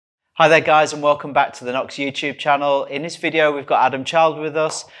Hi there guys, and welcome back to the Knox YouTube channel. In this video we've got Adam Child with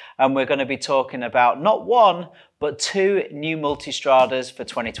us, and we're going to be talking about not one but two new Multistradas for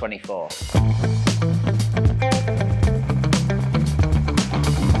 2024.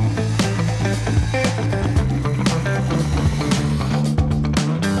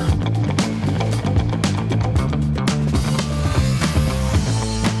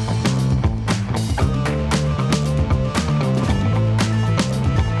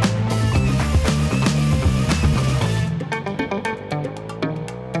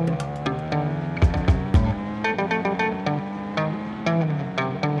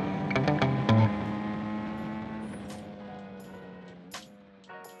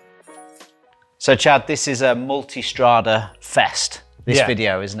 So Chad, this is a Multistrada fest, this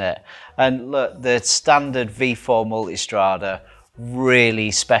video, isn't it? And look, the standard V4 Multistrada, really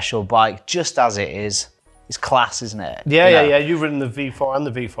special bike, just as it is. It's class, isn't it? Yeah. You've ridden the V4 and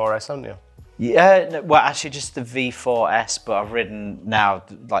the V4s, haven't you? Yeah, no, well, actually just the V4s, but I've ridden now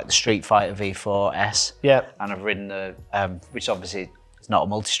like the streetfighter V4s. Yeah. And I've ridden the, which obviously is not a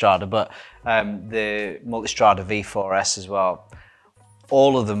Multistrada, but the Multistrada V4s as well.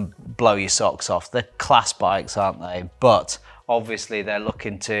 All of them blow your socks off. They're class bikes, aren't they? But obviously they're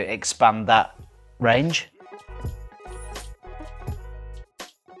looking to expand that range.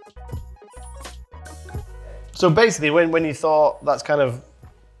 So basically, when you thought that's kind of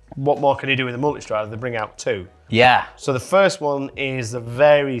what more can you do with the Multistrada, they bring out two. Yeah. So the first one is the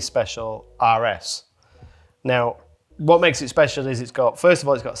very special RS. Now, what makes it special is it's got, first of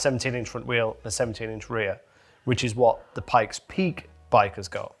all, it's got a 17-inch front wheel and a 17-inch rear, which is what the Pikes Peak bike has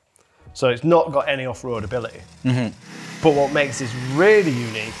got. So it's not got any off-road ability. But what makes this really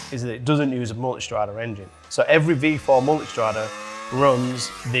unique is that it doesn't use a Multistrada engine. So every V4 Multistrada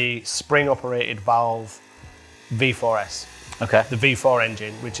runs the spring-operated valve V4s. Okay. The V4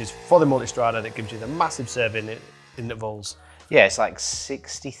 engine, which is for the Multistrada, that gives you the massive serving intervals. Yeah, it's like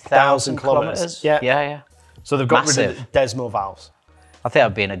 60,000 kilometers. Yeah. So they've got rid of the Desmo valves. I think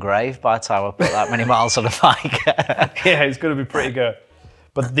I'd be in a grave by the time I put that many miles on a bike. Yeah, it's going to be pretty good.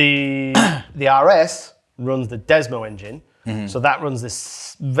 But the RS runs the Desmo engine. So that runs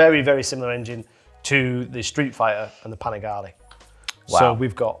this very, very similar engine to the Streetfighter and the Panigale. Wow. So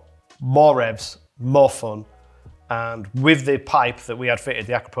we've got more revs, more fun. And with the pipe that we had fitted,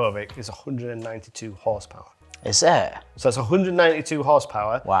 the Akrapovic, is 192 horsepower. Is there? So that's 192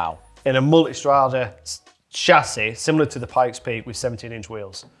 horsepower. Wow. In a Multistrada chassis, similar to the Pikes Peak with 17-inch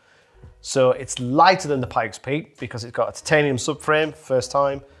wheels. So it's lighter than the Pikes Peak because it's got a titanium subframe, first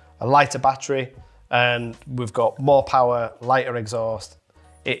time, a lighter battery, and we've got more power, lighter exhaust.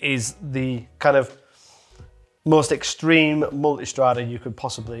 It is the kind of most extreme Multistrada you could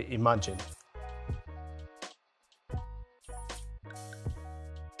possibly imagine.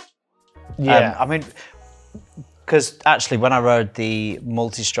 Yeah. I mean, because actually when I rode the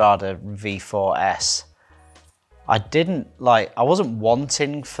Multistrada V4s, I wasn't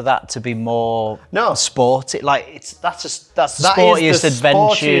wanting for that to be more sporty. Like that's the sportiest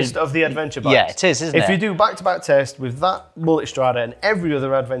sportiest of the adventure bikes. Yeah, it is, isn't it? If you do back-to-back test with that Multistrada and every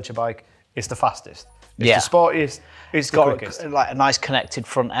other adventure bike, it's the fastest. It's the sportiest. It's the quickest. Like a nice connected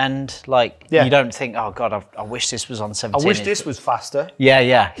front end. Like you don't think, oh God, I wish this was on 17. I wish this was faster.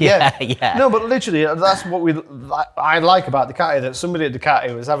 Yeah. No, but literally, that's what I like about Ducati. That somebody at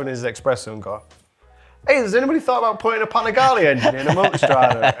Ducati was having his espresso and go, hey, has anybody thought about putting a Panigale engine in a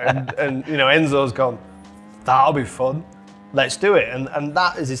Multistrada? and you know, Enzo's gone, that'll be fun. Let's do it. And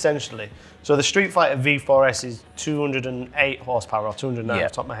that is essentially, so the Streetfighter V4s is 208 horsepower or 209 off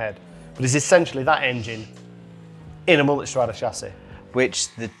the top of my head. But it's essentially that engine in a Multistrada chassis.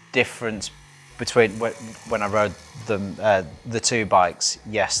 Which the difference between when I rode them, the two bikes,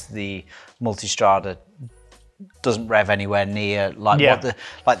 yes, the Multistrada doesn't rev anywhere near like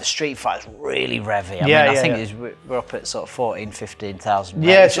what the Street Fighter's really revvy. I mean, I think we're up at sort of 15,000.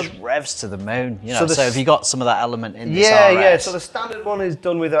 Yeah, it just revs to the moon. You know, so have you got some of that element in this RS? Yeah. So the standard one is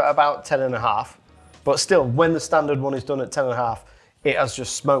done with about 10.5, but still, when the standard one is done at 10.5, it has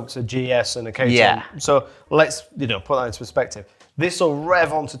just smoked a GS and a KTM. Yeah. So let's put that into perspective. This will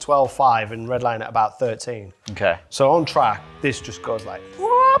rev onto 12.5 and redline at about 13. Okay. So on track, this just goes like,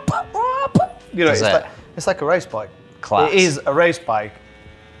 you know, it's like a race bike. Class. It is a race bike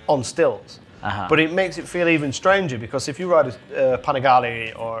on stilts. But it makes it feel even stranger because if you ride a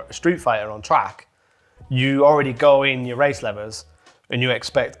Panigale or a Streetfighter on track, you already go in your race levers and you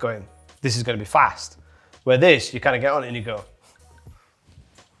expect this is going to be fast. Where this, you kind of get on it and you go,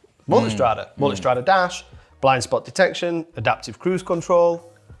 Multistrada dash, blind spot detection, adaptive cruise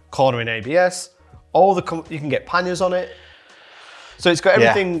control, cornering ABS, you can get panniers on it. So it's got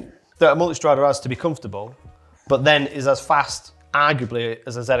everything that a Multistrada has to be comfortable, but then is as fast, arguably,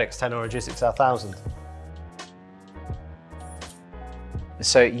 as a ZX10 or a G6R1000.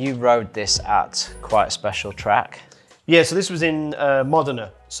 So you rode this at quite a special track? Yeah, so this was in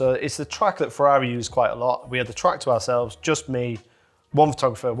Modena. So it's the track that Ferrari used quite a lot. We had the track to ourselves, just me, one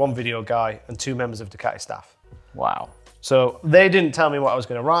photographer, one video guy, and 2 members of Ducati staff. Wow. So they didn't tell me what I was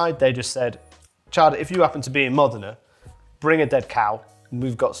going to ride. They just said, Chad, if you happen to be in Modena, bring a dead cow, and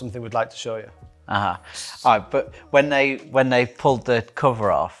we've got something we'd like to show you. All right, but when they pulled the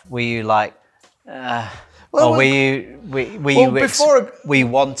cover off, were you like, or were you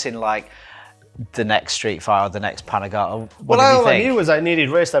wanting like the next Street Fighter, or the next Panigale? All I knew was I needed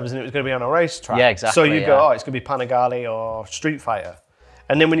race levels and it was going to be on a racetrack. Yeah, exactly. So you go, oh, it's going to be Panigale or Street Fighter.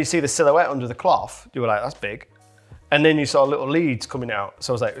 And then when you see the silhouette under the cloth, you were like, that's big. And then you saw little leads coming out.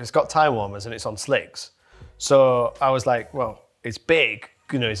 So I was like, it's got tire warmers and it's on slicks. So I was like, well, it's big.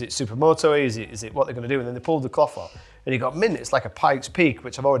 You know, is it supermoto? Is it what they're going to do? And then they pulled the cloth off and you got minutes like a Pikes Peak,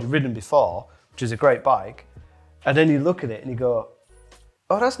 which I've already ridden before, which is a great bike. And then you look at it and you go,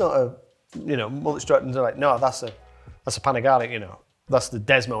 oh, that's not a, you know, Multistrada. And they're like, no, that's a Panigale, you know, that's the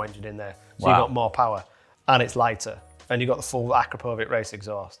Desmo engine in there. So you've got more power and it's lighter and you've got the full Akrapovic race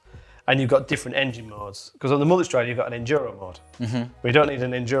exhaust and you've got different engine modes. Because on the Multistrada, you've got an enduro mode. We don't need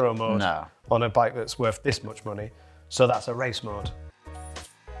an enduro mode on a bike that's worth this much money. So that's a race mode.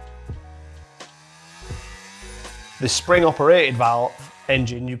 The spring operated valve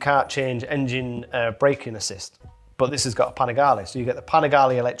engine, you can't change engine braking assist, but this has got a Panigale. So you get the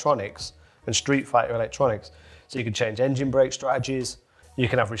Panigale electronics and Street Fighter electronics. So you can change engine brake strategies. You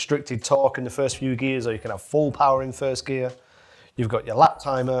can have restricted torque in the first few gears, or you can have full power in first gear. You've got your lap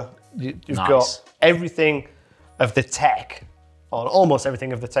timer. You've got everything of the tech, or almost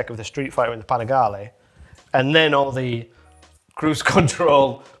everything of the tech of the Street Fighter and the Panigale. And then all the cruise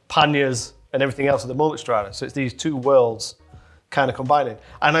control, panniers, and everything else of the Multistrada. So it's these two worlds kind of combining.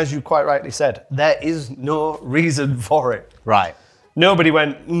 And as you quite rightly said, there is no reason for it. Right. Nobody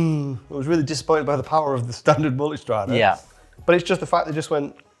went, I was really disappointed by the power of the standard Multistrada. Yeah. But it's just the fact they just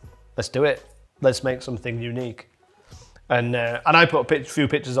went, let's do it. Let's make something unique. And I put a few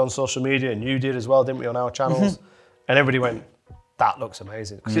pictures on social media, and you did as well, didn't we, on our channels? And everybody went, that looks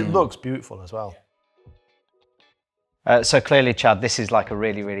amazing. Because it looks beautiful as well. So clearly, Chad, this is like a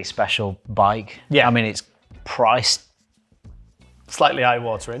really, really special bike. Yeah. I mean, it's priced. Slightly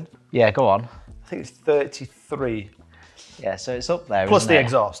eye-watering. Yeah, go on. I think it's 33. Yeah, so it's up there, Plus isn't the it?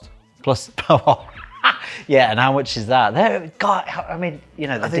 exhaust. Plus, yeah, and how much is that? There, God, I mean, you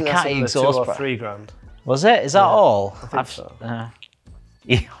know, the Ducati exhaust. 2 or 3 grand. Was it? Is that all? I think so.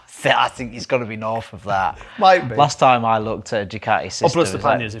 Yeah, I think it's got to be north of that. Might be. Last time I looked at a Ducati system. Or plus the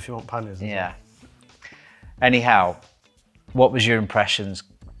panniers, if you want panniers. Yeah. Anyhow, what was your impressions?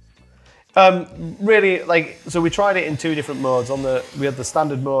 Really, like, so we tried it in 2 different modes. We had the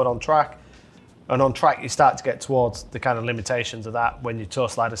standard mode on track, and on track you start to get towards the kind of limitations of that when your toe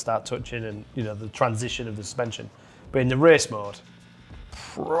sliders start touching and, you know, the transition of the suspension. But in the race mode,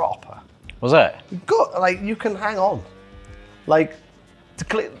 proper. Was it? You can hang on. Like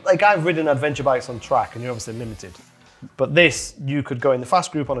I've ridden adventure bikes on track and you're obviously limited. But this, you could go in the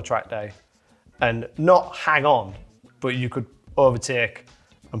fast group on a track day and not hang on, but you could overtake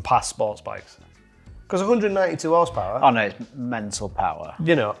and pass sports bikes. Because 192 horsepower. Oh no, it's mental power.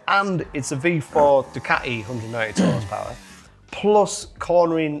 You know, and it's a V4 Ducati 192 horsepower, plus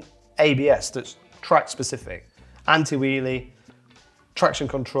cornering ABS that's track specific, anti-wheelie, traction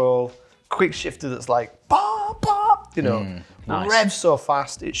control, quick shifter that's like, pop, pop, you know, revs so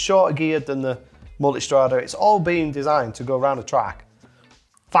fast. It's shorter geared than the Multistrada. It's all being designed to go around a track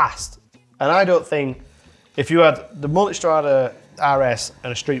fast. And I don't think, if you had the Multistrada RS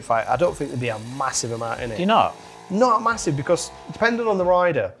and a Street Fighter, I don't think there'd be a massive amount in it. Do you not? Not massive, because depending on the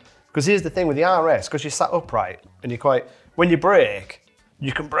rider, because here's the thing with the RS, because you're sat upright and when you brake,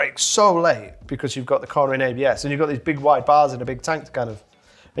 you can brake so late because you've got the cornering ABS and you've got these big wide bars and a big tank to kind of,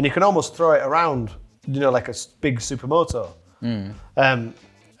 and you can almost throw it around, you know, like a big supermoto. And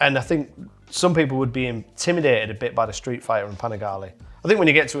I think some people would be intimidated a bit by the Street Fighter and Panigale. I think when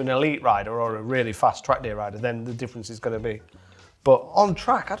you get to an elite rider or a really fast track day rider, then the difference is going to be. But on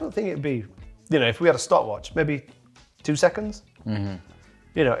track, I don't think it'd be, you know, if we had a stopwatch, maybe 2 seconds. You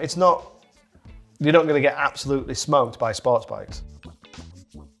know, it's not, you're not going to get absolutely smoked by sports bikes.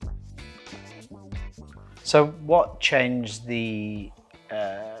 So what changed the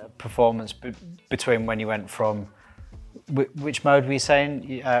performance between when you went from which mode were you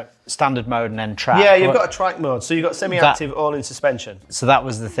saying? Standard mode and then track? Yeah, you've got a track mode. So you've got semi-active all-in suspension. So that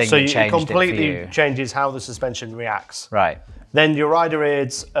was the thing that changed it completely it for you. changes how the suspension reacts. Right. Then your rider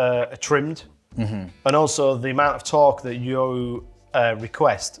aids are trimmed, and also the amount of torque that you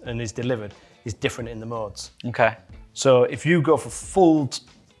request and is delivered is different in the modes. Okay. So if you go for full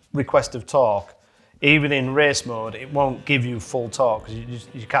request of torque, even in race mode, it won't give you full torque because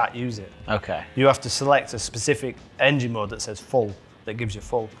you can't use it. Okay. You have to select a specific engine mode that says full, that gives you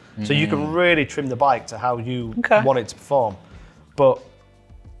full. So you can really trim the bike to how you want it to perform. But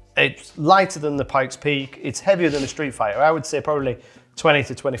it's lighter than the Pikes Peak. It's heavier than a streetfighter. I would say probably 20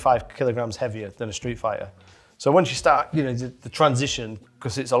 to 25 kilograms heavier than a streetfighter. So once you start, the transition,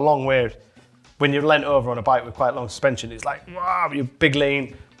 because it's a long way, when you're leant over on a bike with quite long suspension, it's like, wow, you're big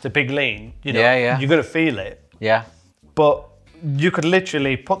lean to big lean. You're going to feel it. Yeah. But you could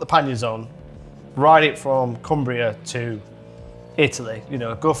literally put the panniers on, ride it from Cumbria to Italy,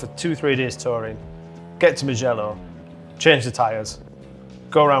 go for 2-3 days touring, get to Mugello, change the tyres,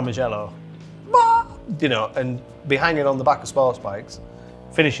 go around Mugello, and be hanging on the back of sports bikes,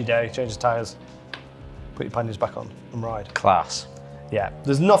 finish your day, change the tyres, put your panniers back on and ride. Class. Yeah,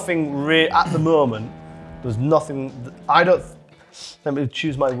 there's nothing at the moment, there's nothing, let me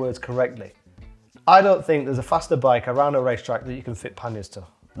choose my words correctly. I don't think there's a faster bike around a racetrack that you can fit panniers to.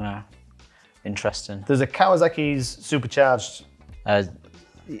 Yeah, interesting. There's a Kawasaki's supercharged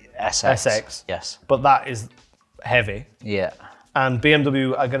SX. Yes. But that is heavy. Yeah. And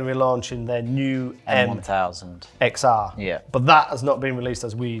BMW are going to be launching their new M1000 XR. Yeah. But that has not been released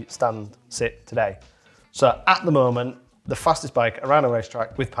as we sit today. So at the moment, the fastest bike around a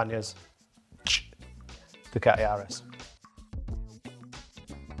racetrack with panniers, Ducati RS.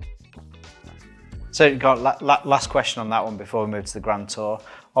 So, got last question on that one before we move to the Grand Tour.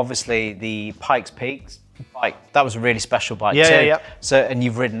 Obviously, the Pikes Peak bike, that was a really special bike too. Yeah. So, and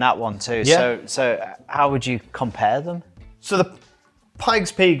you've ridden that one too. Yeah. So how would you compare them? So the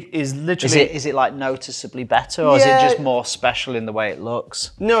Pikes Peak is literally... Is it like noticeably better, or is it just more special in the way it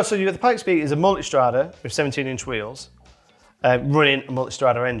looks? No, so the Pikes Peak is a Multistrada with 17-inch wheels running a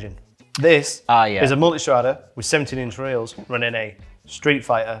Multistrada engine. This is a Multistrada with 17-inch wheels running a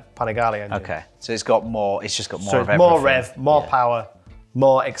streetfighter Panigale engine. Okay, so it's got more. It's just got more of everything. More rev, more power,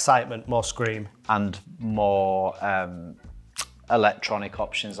 more excitement, more scream, and more electronic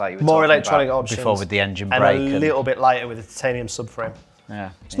options, like you were more talking electronic about options before with the engine and brake, a little bit lighter with a titanium subframe.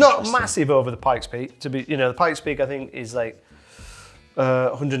 Yeah, it's not massive over the Pikes Peak. The Pikes Peak I think is like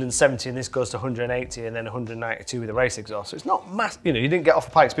 170, and this goes to 180, and then 192 with the race exhaust. So it's not massive. You didn't get off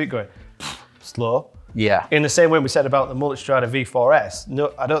a Pikes Peak going slow. Yeah. In the same way we said about the Multistrada V4s,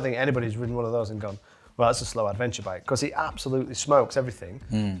 no, I don't think anybody's ridden one of those and gone, well, that's a slow adventure bike, because it absolutely smokes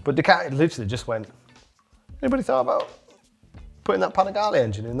everything. But Ducati literally just went, anybody thought about putting that Panigale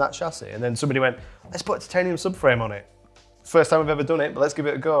engine in that chassis? And then somebody went, let's put a titanium subframe on it. First time we've ever done it, but let's give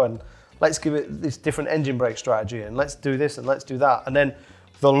it a go, and let's give it this different engine brake strategy, and let's do this and let's do that. And then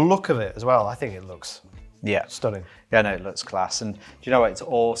the look of it as well, I think it looks stunning. Yeah, no, it looks class. And do you know what? It's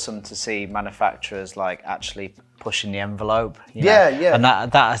awesome to see manufacturers like actually pushing the envelope. You know? Yeah. And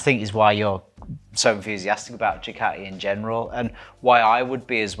that I think is why you're so enthusiastic about Ducati in general, and why I would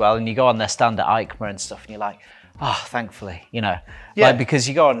be as well. And you go on their stand at EICMA and stuff, and you're like, oh, thankfully, like, because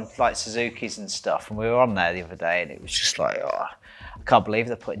you go on like Suzuki's and stuff, and we were on there the other day, and it was just like, oh, I can't believe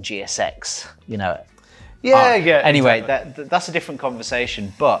they're putting GSX, Anyway, exactly. That's a different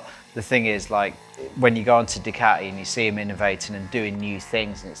conversation. But the thing is, like, when you go onto Ducati and you see them innovating and doing new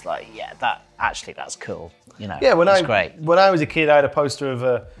things, and it's like, that's cool. It's great. When I was a kid, I had a poster of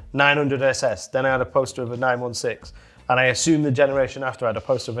a 900 SS, then I had a poster of a 916, and I assume the generation after I had a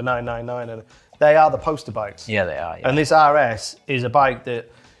poster of a 999, and they are the poster bikes. Yeah, they are. Yeah. And this RS is a bike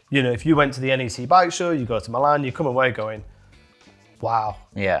that, if you went to the NEC bike show, you go to Milan, you come away going, wow.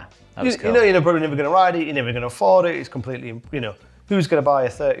 Yeah, that was cool. You're probably never going to ride it, you're never going to afford it, it's completely, who's going to buy a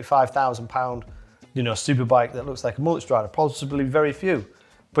 £35,000, super bike that looks like a Multistrada? Possibly very few.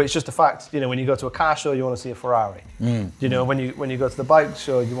 But it's just a fact, when you go to a car show, you want to see a Ferrari. When you go to the bike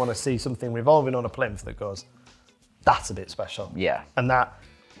show, you want to see something revolving on a plinth that goes, that's a bit special. Yeah. And that,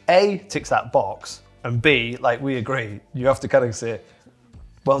 A, ticks that box, and B, like we agree, you have to kind of say,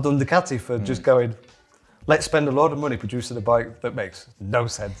 well done Ducati for just going, let's spend a lot of money producing a bike that makes no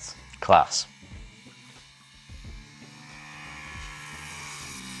sense. Class.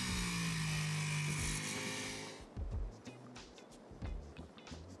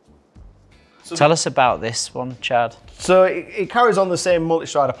 Tell us about this one, Chad. So it carries on the same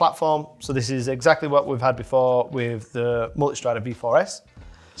Multistrada platform. So this is exactly what we've had before with the Multistrada V4s.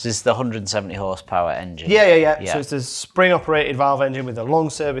 So this is the 170 horsepower engine. Yeah. So it's a spring-operated valve engine with the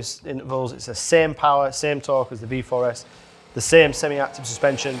long service intervals. It's the same power, same torque as the V4s. The same semi-active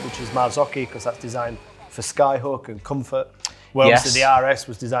suspension, which is Marzocchi, because that's designed for skyhook and comfort. Well, obviously the RS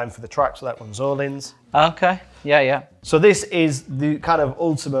was designed for the track, so that one's ohlins. Okay, yeah. So this is the kind of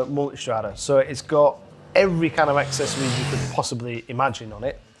ultimate Multistrada. So it's got every kind of accessory you could possibly imagine on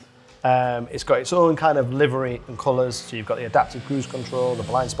it. It's got its own kind of livery and colours. So you've got the adaptive cruise control, the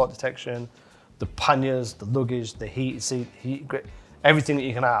blind spot detection, the panniers, the luggage, the heated seat, heated grip, everything that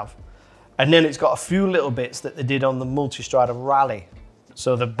you can have. And then it's got a few little bits that they did on the Multistrada Rally.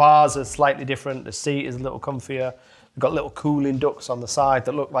 So the bars are slightly different, the seat is a little comfier. They've got little cooling ducts on the side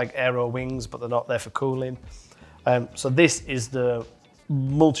that look like aero wings, but they're not there for cooling. So this is the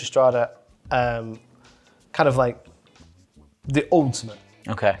Multistrada, kind of like the ultimate.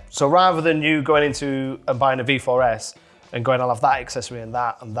 Okay. So rather than you going into and buying a V4s and going, I'll have that accessory and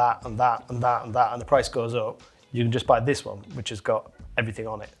that and that and that and that and that, and the price goes up, you can just buy this one, which has got everything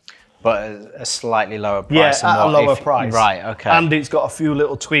on it. But a slightly lower price. Yeah, at a lower price. Right, okay. And it's got a few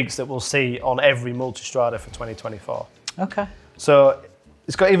little tweaks that we'll see on every Multistrada for 2024. Okay. So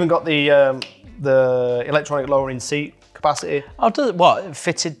it's even got the electronic lowering seat capacity. Oh, does it? What,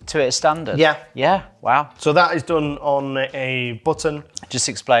 fitted to its standard? Yeah. Yeah, wow. So that is done on a button. Just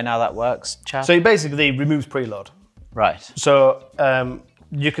explain how that works, Chad. So it basically removes preload. Right. So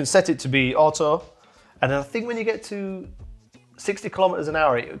you can set it to be auto, and then I think when you get to 60 kilometers an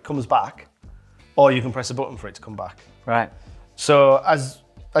hour, it comes back, or you can press a button for it to come back. Right. So as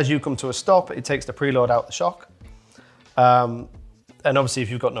you come to a stop, it takes the preload out the shock. And obviously if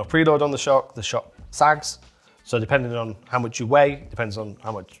you've got no preload on the shock sags. So depending on how much you weigh, depends on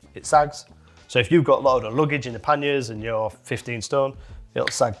how much it sags. So if you've got a lot of luggage in the panniers and you're 15 stone, it'll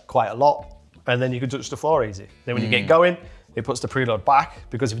sag quite a lot. And then you can touch the floor easy. Then when you get going, it puts the preload back,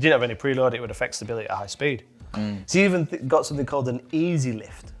 because if you didn't have any preload, it would affect stability at high speed. So you even got something called an easy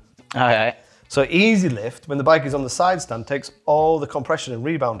lift. Okay. So easy lift, when the bike is on the side stand, takes all the compression and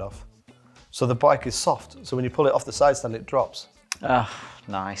rebound off. So the bike is soft. So when you pull it off the side stand, it drops. Oh,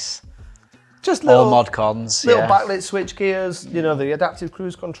 nice. Just little, all mod cons. Little backlit switch gears, you know, the adaptive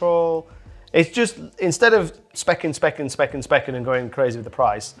cruise control. It's just, instead of specking and going crazy with the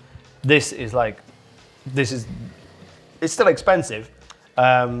price, it's still expensive,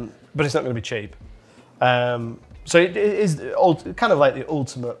 but it's not going to be cheap. So it is kind of like the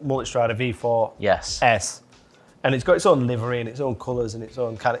ultimate Multistrada V4s. And it's got its own livery and its own colours and its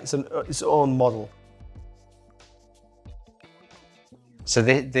own its own model. So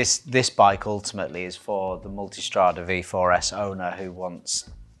this bike ultimately is for the Multistrada V4s owner who wants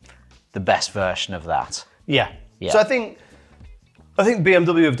the best version of that. Yeah. So I think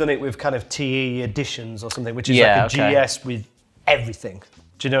BMW have done it with kind of TE editions or something, which is like a GS with everything.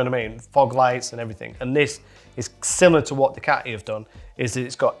 Do you know what I mean? Fog lights and everything. And this is similar to what Ducati have done, is that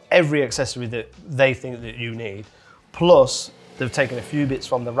it's got every accessory that they think that you need. Plus, they've taken a few bits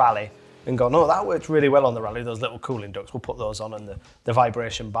from the Rally and gone, oh, that worked really well on the Rally, those little cooling ducts, we'll put those on, and the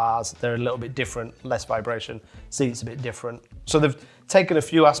vibration bars, they're a little bit different, less vibration, seats a bit different. So they've taken a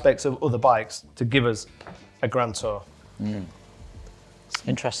few aspects of other bikes to give us a Grand Tour.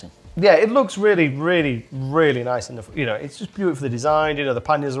 Interesting. Yeah, it looks really, really, really nice. It's just beautifully designed. You know, the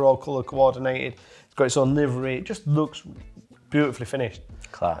panniers are all color coordinated. It's got its own livery. It just looks beautifully finished.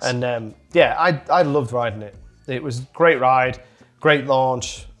 Class. And yeah, I loved riding it. It was a great ride, great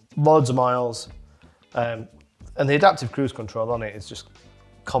launch, loads of miles. And the adaptive cruise control on it is just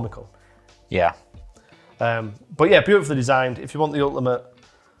comical. Yeah. But yeah, beautifully designed. If you want the ultimate,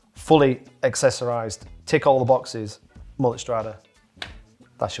 fully accessorized, tick all the boxes, Multistrada,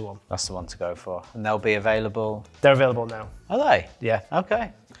 that's your one. That's the one to go for. And they'll be available? They're available now. Are they? Yeah.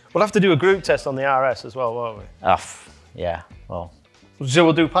 Okay. We'll have to do a group test on the RS as well, won't we? Yeah, well. So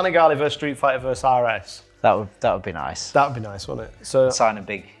we'll do Panigale versus Streetfighter versus RS. That would be nice. That would be nice, wouldn't it? So sign a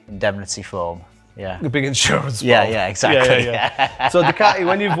big indemnity form. Yeah. A big insurance form. Yeah, exactly. Yeah. So Ducati,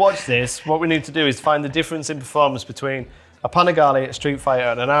 when you've watched this, what we need to do is find the difference in performance between a Panigale, a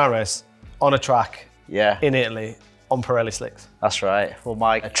Streetfighter, and an RS on a track in Italy on Pirelli slicks. That's right. Well,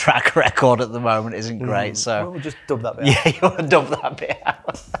 my track record at the moment isn't great, so... We'll just dub that bit out. Yeah, you want to dub that bit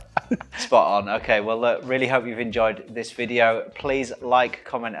out. Spot on. Okay, well, look, really hope you've enjoyed this video. Please like,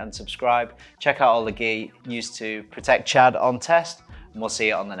 comment, and subscribe. Check out all the gear used to protect Chad on test, and we'll see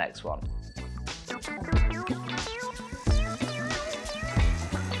you on the next one.